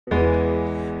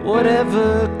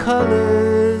Whatever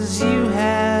colors you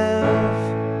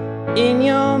have in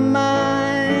your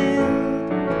mind,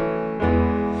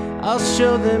 I'll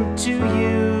show them to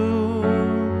you,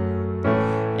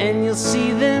 and you'll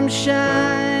see them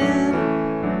shine.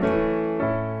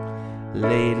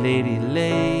 Lay, lady,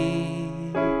 lay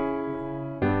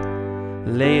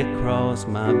across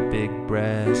my big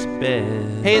brass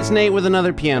bed. Hey, it's Nate with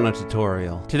another piano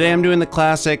tutorial. Today I'm doing the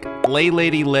classic Lay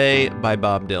Lady Lay by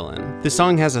Bob Dylan. This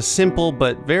song has a simple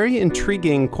but very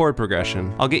intriguing chord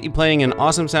progression. I'll get you playing an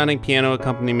awesome sounding piano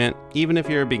accompaniment even if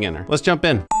you're a beginner. Let's jump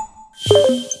in.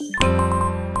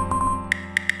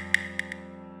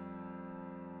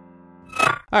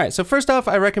 Alright, so first off,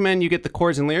 I recommend you get the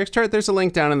chords and lyrics chart. There's a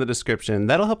link down in the description.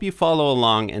 That'll help you follow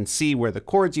along and see where the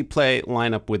chords you play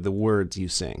line up with the words you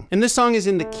sing. And this song is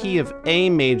in the key of A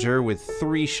major with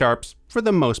 3 sharps for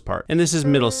the most part. And this is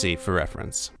middle C for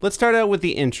reference. Let's start out with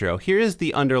the intro. Here is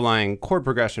the underlying chord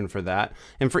progression for that.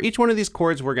 And for each one of these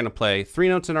chords, we're gonna play 3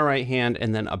 notes in our right hand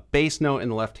and then a bass note in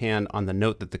the left hand on the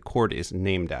note that the chord is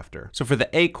named after. So for the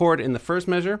A chord in the first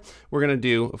measure, we're gonna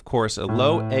do, of course, a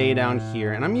low A down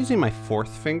here. And I'm using my 4th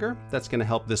finger. That's gonna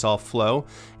help this all flow.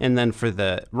 And then for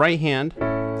the right hand,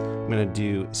 I'm gonna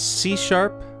do C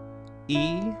sharp,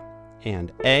 E,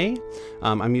 and A.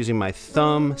 I'm using my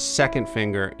thumb, 2nd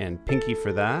finger, and pinky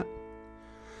for that.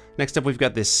 Next up, we've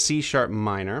got this C sharp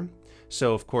minor.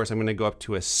 So of course, I'm gonna go up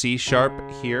to a C sharp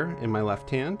here in my left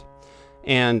hand.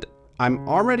 And I'm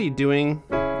already doing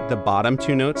the bottom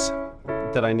 2 notes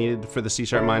that I needed for the C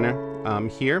sharp minor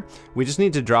here. We just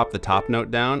need to drop the top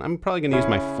note down. I'm probably gonna use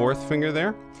my 4th finger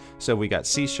there. So we got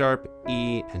C sharp,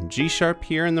 E, and G sharp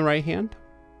here in the right hand.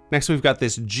 Next, we've got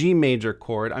this G major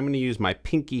chord. I'm gonna use my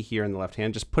pinky here in the left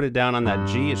hand. Just put it down on that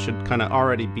G. It should kind of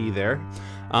already be there.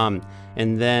 And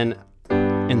then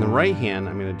in the right hand,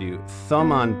 I'm gonna do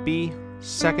thumb on B,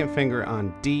 2nd finger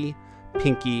on D,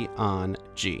 pinky on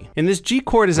G. And this G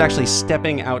chord is actually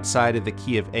stepping outside of the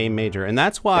key of A major. And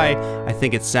that's why I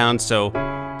think it sounds so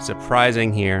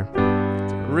surprising here.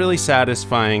 It's a really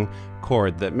satisfying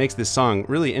chord that makes this song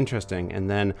really interesting. And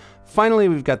then finally,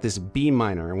 we've got this B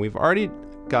minor, and we've already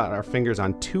got our fingers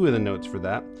on 2 of the notes for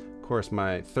that. Of course,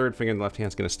 my 3rd finger in the left hand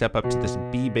is going to step up to this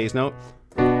B bass note.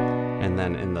 And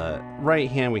then in the right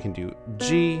hand, we can do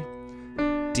G,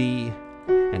 D,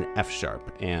 and F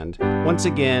sharp. And once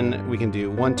again, we can do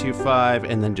 1, 2, 5,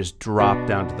 and then just drop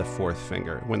down to the 4th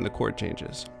finger when the chord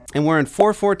changes. And we're in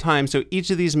 4/4 time, so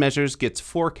each of these measures gets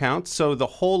 4 counts. So the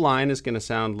whole line is going to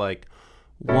sound like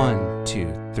 1,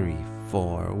 2, 3,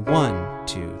 4, 1,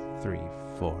 2, 3,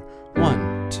 4,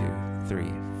 1, 2, 3,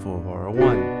 4,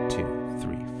 1, 2,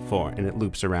 3, 4, and it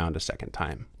loops around a 2nd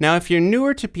time. Now, if you're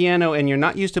newer to piano and you're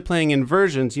not used to playing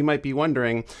inversions, you might be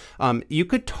wondering, you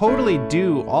could totally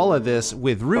do all of this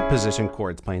with root position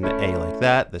chords, playing the A like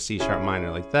that, the C sharp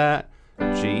minor like that,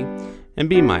 G, and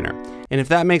B minor. And if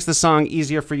that makes the song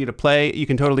easier for you to play, you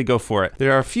can totally go for it.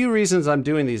 There are a few reasons I'm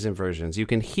doing these inversions. You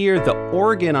can hear the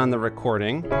organ on the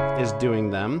recording is doing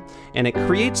them, and it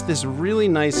creates this really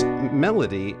nice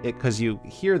melody because you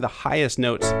hear the highest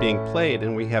notes being played,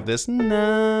 and we have this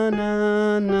na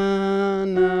na na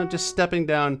na just stepping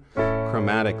down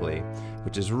chromatically,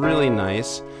 which is really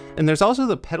nice. And there's also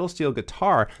the pedal steel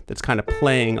guitar that's kind of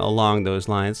playing along those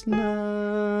lines.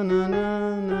 Na, na,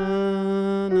 na,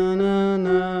 na, na, na,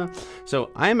 na. So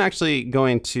I'm actually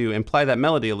going to imply that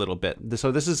melody a little bit.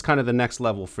 So this is kind of the next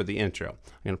level for the intro.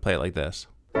 I'm gonna play it like this.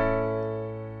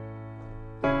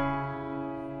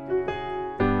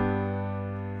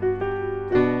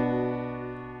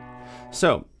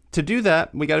 So to do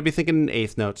that, we gotta be thinking in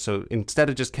 1/8 notes. So instead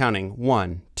of just counting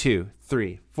 1, 2,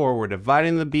 3, 4, we're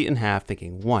dividing the beat in half,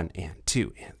 thinking 1 and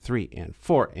 2 and 3 and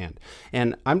 4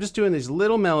 and I'm just doing these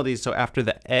little melodies. So after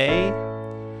the A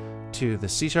to the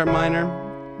C sharp minor,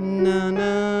 na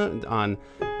na, on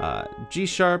G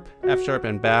sharp, F sharp,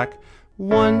 and back.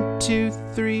 1, 2,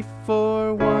 3,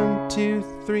 4, 1, 2,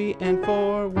 3, and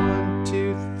 4, 1,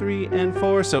 2, 3, and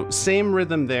 4. So same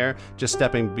rhythm there, just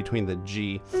stepping between the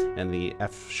G and the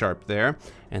F sharp there,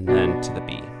 and then to the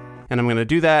B. And I'm gonna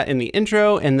do that in the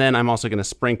intro, and then I'm also gonna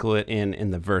sprinkle it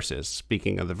in the verses.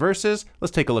 Speaking of the verses,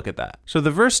 let's take a look at that. So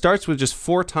the verse starts with just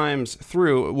 4 times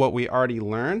through what we already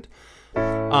learned.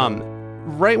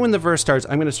 Right when the verse starts,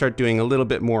 I'm gonna start doing a little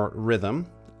bit more rhythm.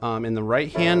 In the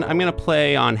right hand, I'm gonna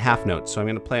play on half notes. So I'm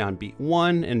gonna play on beat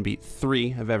 1 and beat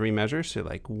 3 of every measure. So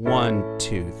like 1,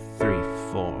 2, 3,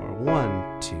 4, 1,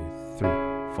 2, 3,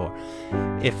 4.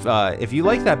 If you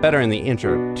like that better in the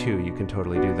intro too, you can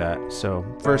totally do that. So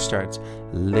verse starts,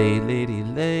 lay lady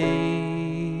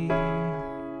lay,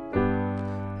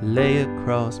 lay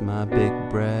across my big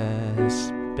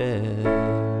brass bed.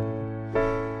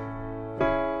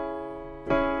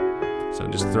 So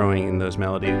just throwing in those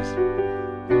melodies.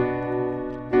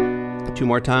 2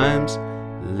 more times.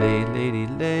 Lay, lady,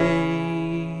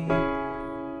 lay.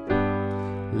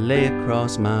 Lay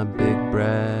across my big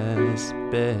brass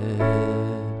bed.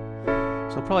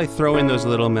 So I'll probably throw in those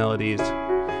little melodies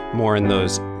more in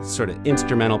those sort of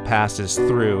instrumental passes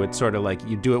through. It's sort of like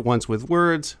you do it once with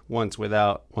words, once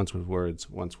without, once with words,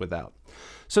 once without.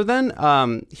 So then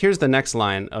here's the next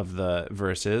line of the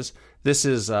verses. This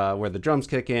is where the drums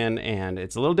kick in, and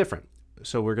it's a little different.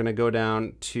 So we're going to go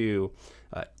down to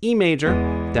E major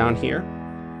down here.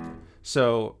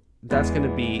 So that's going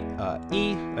to be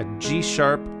E, a G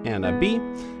sharp, and a B.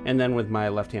 And then with my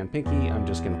left hand pinky, I'm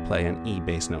just going to play an E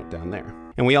bass note down there.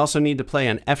 And we also need to play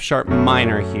an F sharp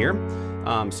minor here.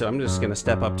 So I'm just going to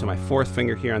step up to my 4th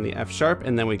finger here on the F sharp.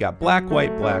 And then we got black,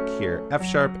 white, black here. F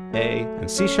sharp, A, and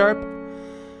C sharp.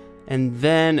 And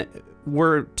then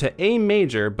we're to A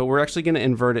major, but we're actually going to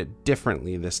invert it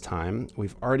differently this time.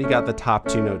 We've already got the top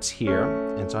 2 notes here.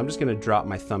 And so I'm just going to drop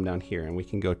my thumb down here, and we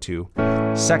can go to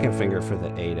 2nd finger for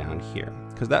the A down here,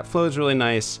 because that flows really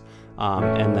nice.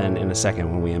 And then in a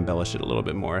second, when we embellish it a little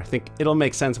bit more, I think it'll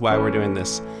make sense why we're doing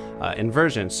this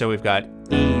inversion. So we've got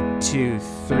E, 2,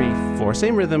 3, 4,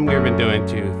 same rhythm we've been doing,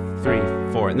 2, 3,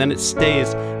 4, and then it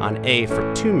stays on A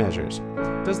for 2 measures.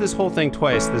 It does this whole thing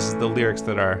twice. This is the lyrics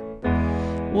that are,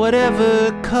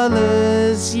 whatever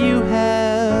colors you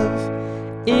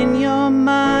have in your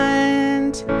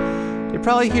mind. You're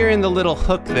probably hearing the little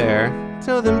hook there.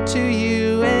 Throw them to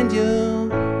you and you'll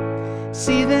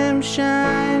see them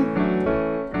shine.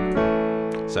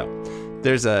 So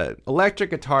there's a electric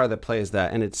guitar that plays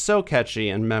that, and it's so catchy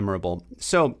and memorable.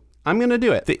 So I'm gonna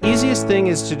do it. The easiest thing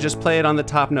is to just play it on the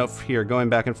top note here, going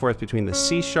back and forth between the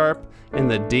C sharp and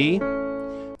the D.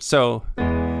 So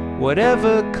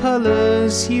whatever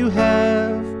colors you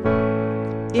have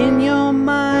in your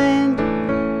mind.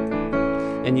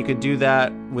 And you could do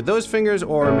that with those fingers,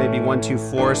 or maybe 1, 2,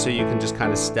 4, so you can just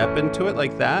kind of step into it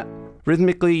like that.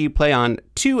 Rhythmically, you play on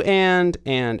 2 and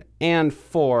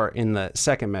 4 in the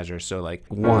 2nd measure. So like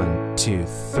 1, 2,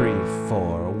 3,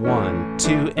 4, 1,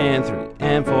 2, and 3,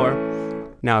 and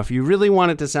 4. Now, if you really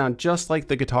want it to sound just like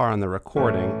the guitar on the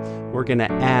recording, we're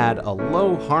gonna add a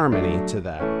low harmony to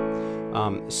that.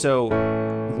 So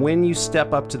when you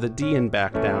step up to the D and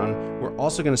back down, we're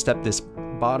also gonna step this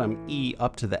bottom E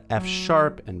up to the F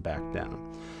sharp and back down.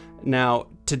 Now,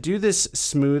 to do this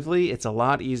smoothly, it's a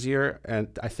lot easier, and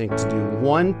I think, to do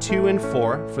 1, 2, and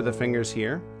 4 for the fingers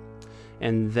here.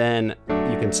 And then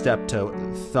you can step to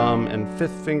thumb and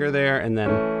 5th finger there, and then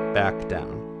back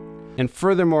down. And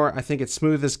furthermore, I think it's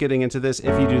smoothest getting into this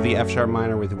if you do the F sharp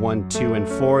minor with 1, 2, and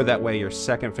 4. That way your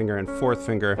 2nd finger and 4th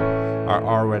finger are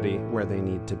already where they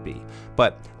need to be.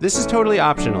 But this is totally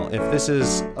optional. If this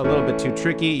is a little bit too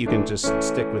tricky, you can just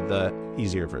stick with the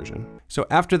easier version. So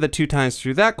after the 2 times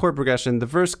through that chord progression, the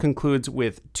verse concludes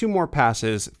with 2 more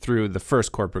passes through the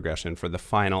first chord progression for the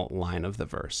final line of the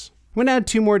verse. I'm going to add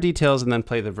 2 more details and then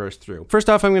play the verse through. First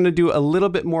off, I'm going to do a little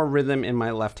bit more rhythm in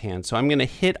my left hand. So I'm going to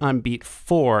hit on beat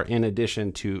 4 in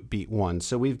addition to beat 1.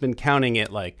 So we've been counting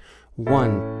it like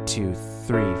 1, 2,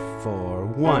 3, 4,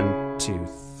 1, 2,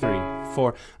 3,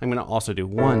 4. I'm going to also do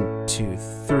 1, 2,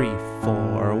 3,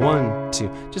 4, 1,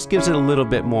 2. Just gives it a little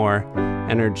bit more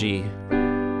energy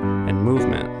and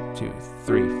movement. 2,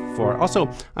 3, 4. Also,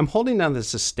 I'm holding down the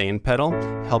sustain pedal.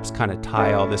 Helps kind of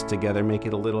tie all this together, make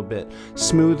it a little bit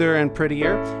smoother and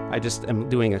prettier. I just am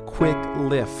doing a quick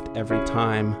lift every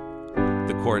time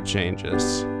the chord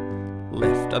changes.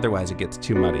 Lift, otherwise it gets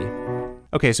too muddy.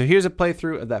 Okay, so here's a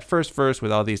playthrough of that first verse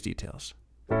with all these details.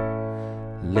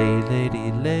 Lay,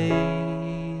 lady, lay.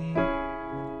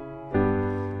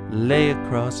 Lay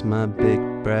across my big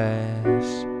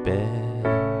brass bed.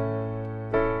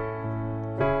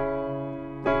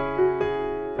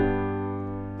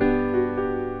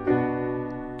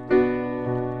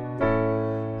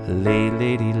 Lay,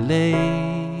 lady, lay.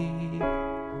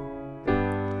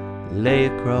 Lay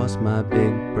across my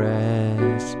big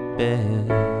brass bed.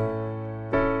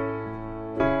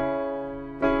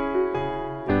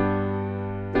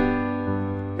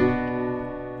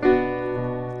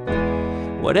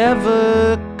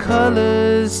 Whatever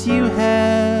colors you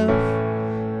have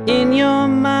in your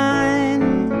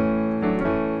mind,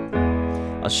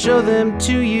 I'll show them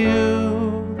to you,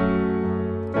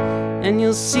 and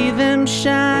you'll see them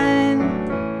shine.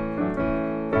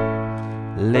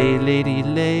 Lay, lady,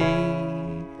 lay.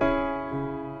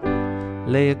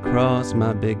 Lay across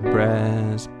my big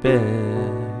brass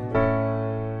bed.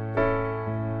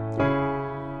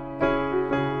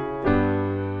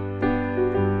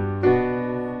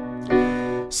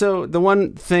 So the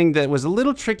one thing that was a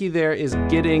little tricky there is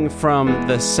getting from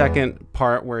the second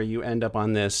part where you end up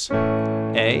on this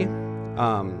A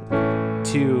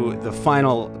to the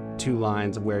final two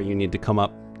lines where you need to come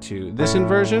up to this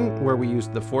inversion where we use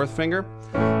the fourth finger.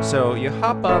 So you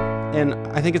hop up, and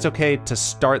I think it's okay to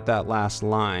start that last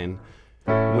line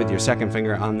with your second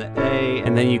finger on the A,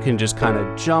 and then you can just kind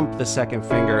of jump the second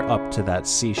finger up to that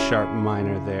C sharp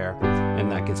minor there,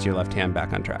 and that gets your left hand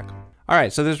back on track. All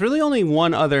right, so there's really only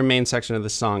one other main section of the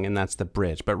song, and that's the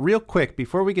bridge. But real quick,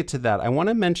 before we get to that, I want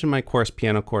to mention my course,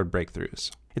 Piano Chord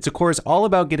Breakthroughs. It's a course all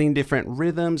about getting different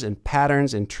rhythms and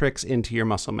patterns and tricks into your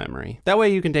muscle memory. That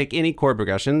way you can take any chord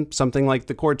progression, something like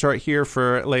the chord chart here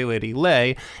for Lay Lady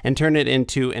Lay, and turn it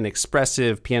into an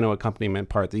expressive piano accompaniment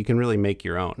part that you can really make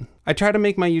your own. I try to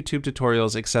make my YouTube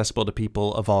tutorials accessible to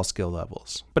people of all skill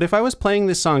levels. But if I was playing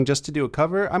this song just to do a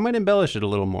cover, I might embellish it a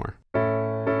little more.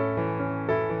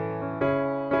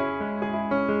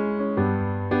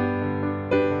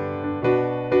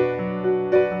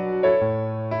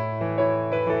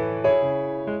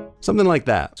 Something like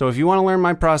that. So if you want to learn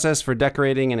my process for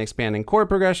decorating and expanding chord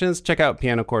progressions, check out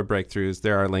Piano Chord Breakthroughs.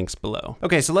 There are links below.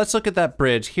 Okay, so let's look at that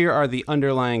bridge. Here are the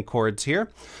underlying chords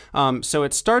here. So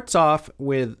it starts off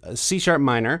with a C sharp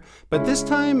minor, but this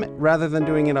time, rather than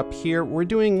doing it up here, we're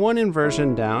doing one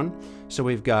inversion down. So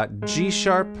we've got G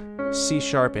sharp, C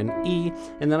sharp, and E,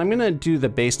 and then I'm gonna do the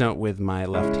bass note with my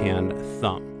left hand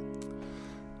thumb.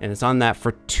 And it's on that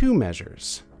for two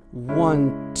measures.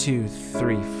 1, 2,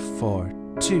 3, 4.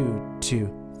 2, 2,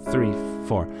 3,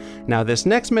 4. Now this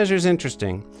next measure is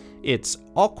interesting. It's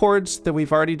all chords that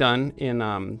we've already done in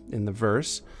the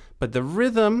verse, but the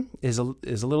rhythm is a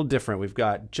little different. We've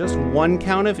got just one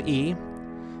count of E,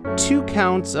 two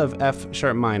counts of F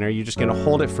sharp minor. You're just gonna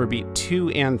hold it for beat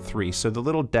 2 and 3. So the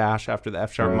little dash after the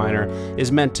F sharp minor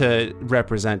is meant to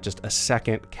represent just a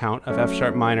second count of F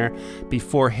sharp minor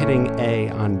before hitting A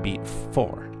on beat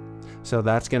 4. So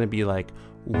that's gonna be like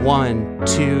 1,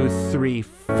 2, 3,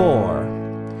 4.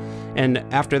 And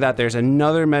after that, there's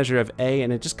another measure of A,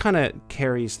 and it just kind of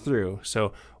carries through.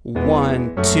 So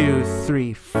 1, 2,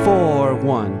 3, 4,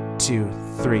 1, 2,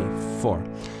 3, 4.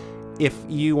 If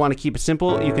you want to keep it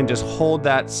simple, you can just hold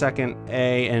that second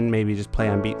A and maybe just play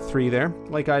on beat 3 there,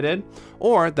 like I did.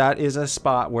 Or that is a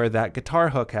spot where that guitar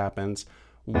hook happens.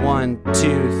 1,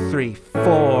 2, 3,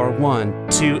 4, 1,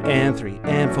 2, and 3,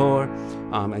 and 4.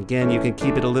 Again, you can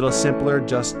keep it a little simpler,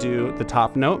 just do the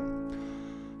top note.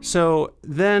 So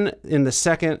then in the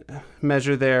second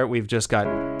measure there, we've just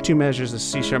got two measures of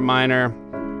C sharp minor,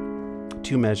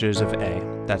 two measures of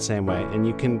A, that same way. And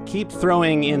you can keep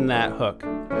throwing in that hook.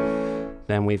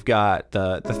 Then we've got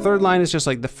the third line is just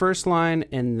like the first line,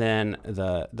 and then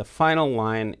the final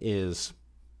line is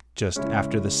just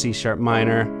after the C sharp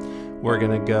minor. We're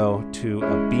gonna go to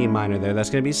a B minor there.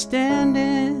 That's gonna be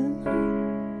standing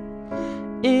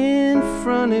in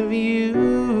front of you.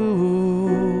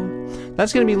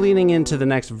 That's gonna be leaning into the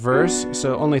next verse.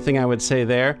 So only thing I would say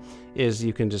there is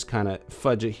you can just kind of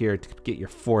fudge it here to get your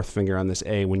fourth finger on this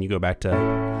A when you go back to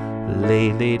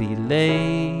Lay Lady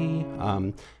Lay.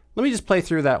 Let me just play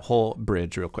through that whole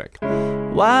bridge real quick.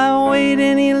 Why wait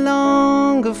any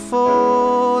longer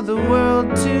for the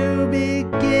world to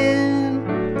begin?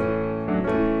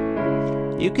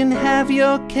 You can have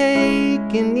your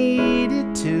cake and eat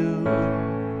it too.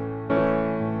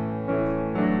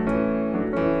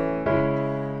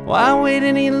 Why wait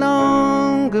any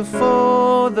longer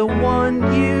for the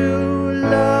one you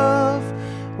love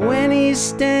when he's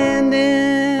standing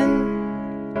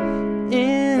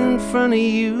in front of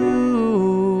you?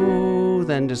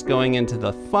 Then just going into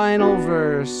the final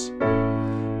verse,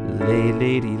 Lay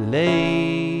Lady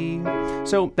Lay.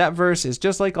 So that verse is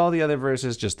just like all the other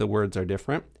verses, just the words are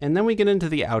different. And then we get into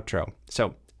the outro.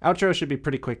 So outro should be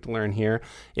pretty quick to learn here.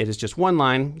 It is just one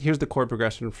line. Here's the chord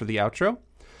progression for the outro.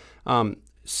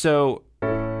 So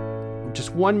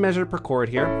just one measure per chord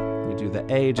here. You do the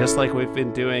A just like we've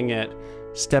been doing it,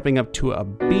 stepping up to a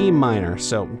B minor.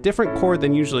 So different chord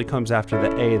than usually comes after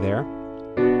the A there.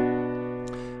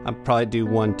 I'll probably do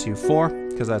 1, 2, 4,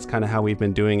 because that's kind of how we've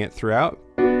been doing it throughout.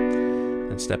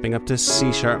 And stepping up to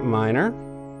C sharp minor.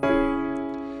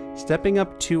 Stepping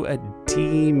up to a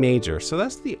D major. So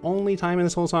that's the only time in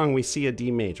this whole song we see a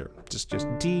D major. Just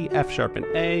D, F sharp, and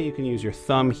A. You can use your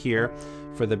thumb here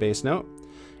for the bass note.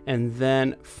 And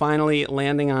then finally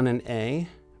landing on an A.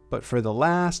 But for the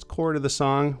last chord of the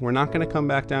song, we're not going to come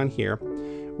back down here.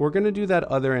 We're going to do that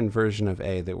other inversion of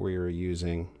A that we were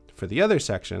using for the other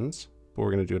sections, but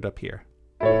we're going to do it up here.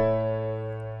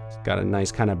 It's got a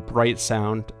nice kind of bright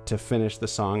sound to finish the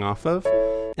song off of.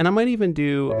 And I might even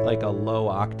do like a low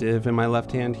octave in my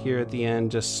left hand here at the end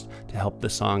just to help the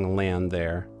song land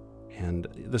there. And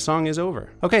the song is over.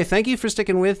 Okay, thank you for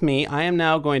sticking with me. I am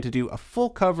now going to do a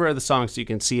full cover of the song so you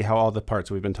can see how all the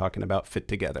parts we've been talking about fit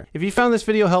together. If you found this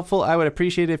video helpful, I would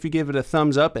appreciate it if you give it a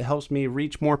thumbs up. It helps me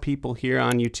reach more people here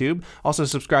on YouTube. Also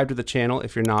subscribe to the channel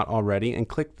if you're not already, and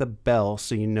click the bell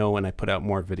so you know when I put out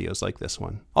more videos like this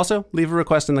one. Also, leave a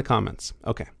request in the comments.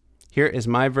 Okay, here is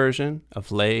my version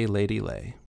of Lay Lady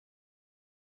Lay.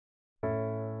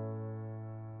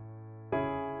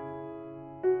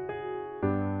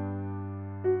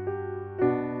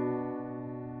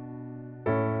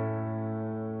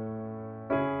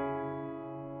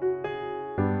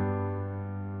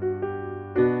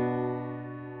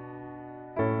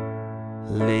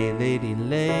 Lay, lady,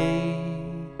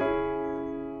 lay,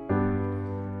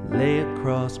 lay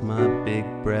across my big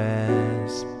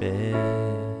brass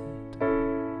bed.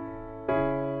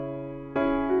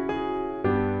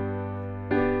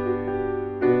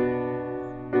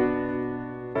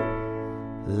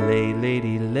 Lay,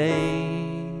 lady,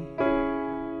 lay,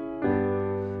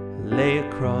 lay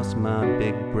across my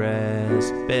big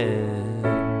brass bed.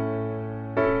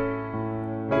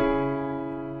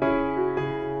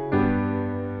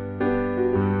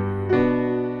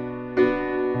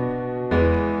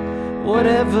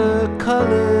 Whatever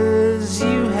colors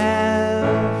you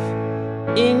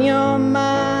have in your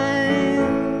mind,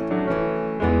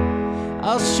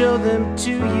 I'll show them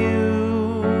to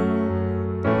you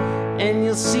and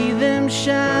you'll see them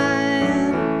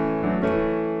shine.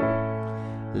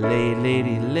 Lay,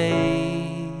 lady,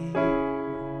 lay,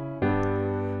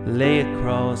 lay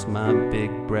across my big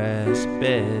brass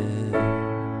bed.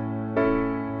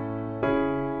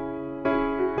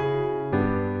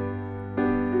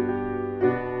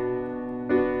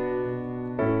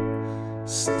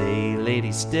 Stay,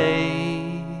 lady,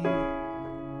 stay,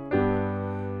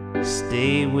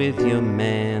 stay with your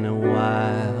man a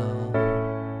while.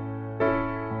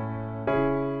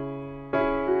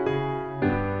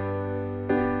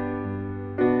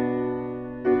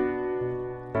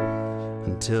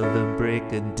 Until the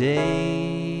break of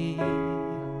day,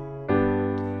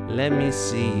 let me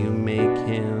see you make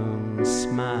him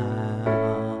smile.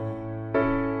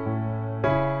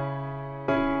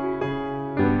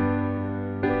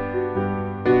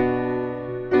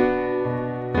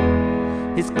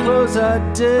 His clothes are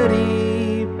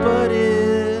dirty, but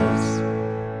his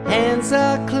hands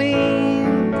are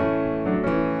clean,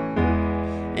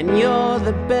 and you're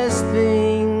the best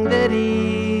thing that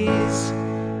he's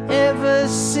ever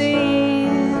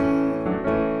seen.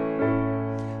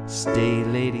 Stay,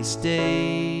 lady,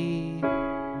 stay,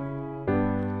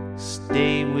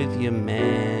 stay with your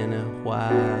man a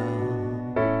while.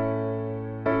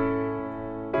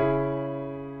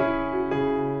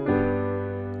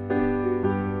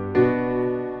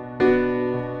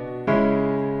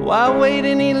 Why wait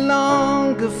any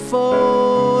longer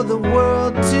for the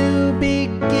world to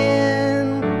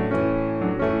begin?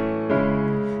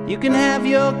 You can have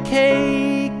your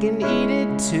cake and eat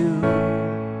it too.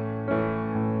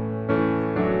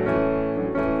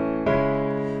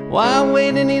 Why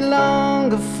wait any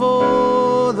longer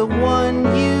for the one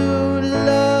you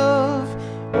love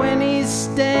when he's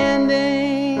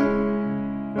standing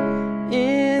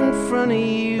in front of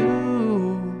you?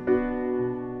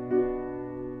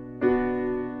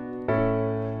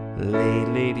 Lay,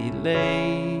 lady,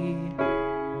 lay,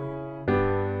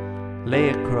 lay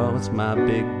across my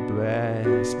big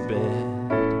brass bed.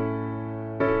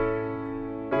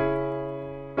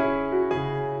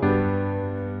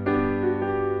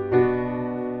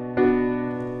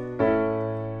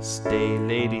 Stay,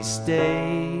 lady,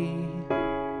 stay,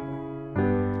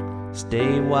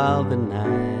 stay while the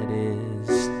night is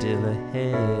still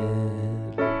ahead.